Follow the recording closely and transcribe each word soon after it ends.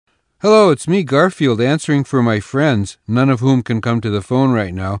Hello, it's me, Garfield, answering for my friends, none of whom can come to the phone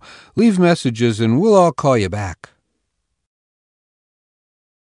right now. Leave messages and we'll all call you back.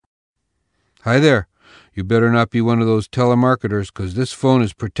 Hi there. You better not be one of those telemarketers, 'cause this phone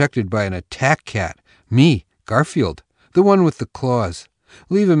is protected by an attack cat. Me, Garfield, the one with the claws.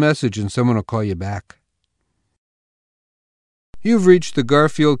 Leave a message and someone will call you back. You've reached the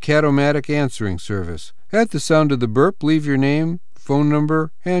Garfield Cat-O-Matic answering service. At the sound of the burp, leave your name, phone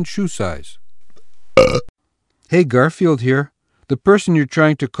number, and shoe size. Hey, Garfield here. The person you're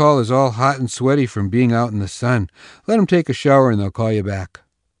trying to call is all hot and sweaty from being out in the sun. Let them take a shower and they'll call you back.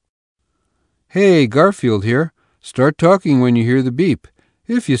 Hey, Garfield here. Start talking when you hear the beep.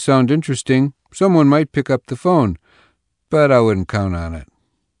 If you sound interesting, someone might pick up the phone, but I wouldn't count on it.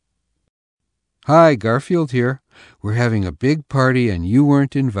 Hi, Garfield here. We're having a big party and you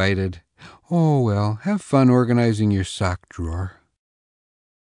weren't invited. Oh, well, have fun organizing your sock drawer.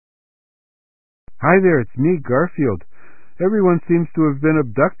 Hi there, it's me, Garfield. Everyone seems to have been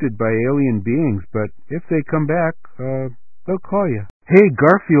abducted by alien beings, but if they come back, they'll call you. Hey,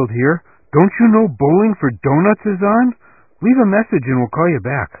 Garfield here. Don't you know Bowling for Donuts is on? Leave a message and we'll call you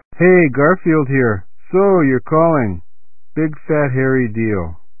back. Hey, Garfield here. So, you're calling. Big fat hairy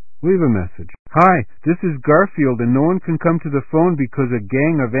deal. Leave a message. Hi, this is Garfield and no one can come to the phone because a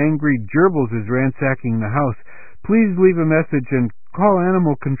gang of angry gerbils is ransacking the house. Please leave a message and call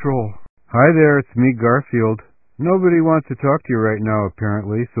animal control. Hi there, it's me, Garfield. Nobody wants to talk to you right now,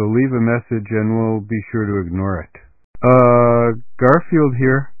 apparently, so leave a message and we'll be sure to ignore it. Garfield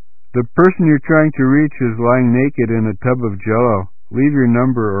here. The person you're trying to reach is lying naked in a tub of Jell-O. Leave your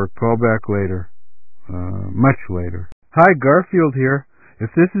number or call back later. Much later. Hi, Garfield here.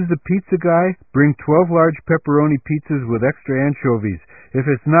 If this is the pizza guy, bring 12 large pepperoni pizzas with extra anchovies. If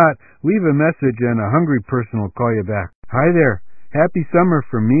it's not, leave a message and a hungry person will call you back. Hi there. Happy summer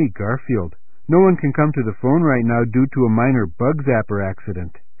from me, Garfield. No one can come to the phone right now due to a minor bug zapper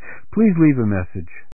accident. Please leave a message.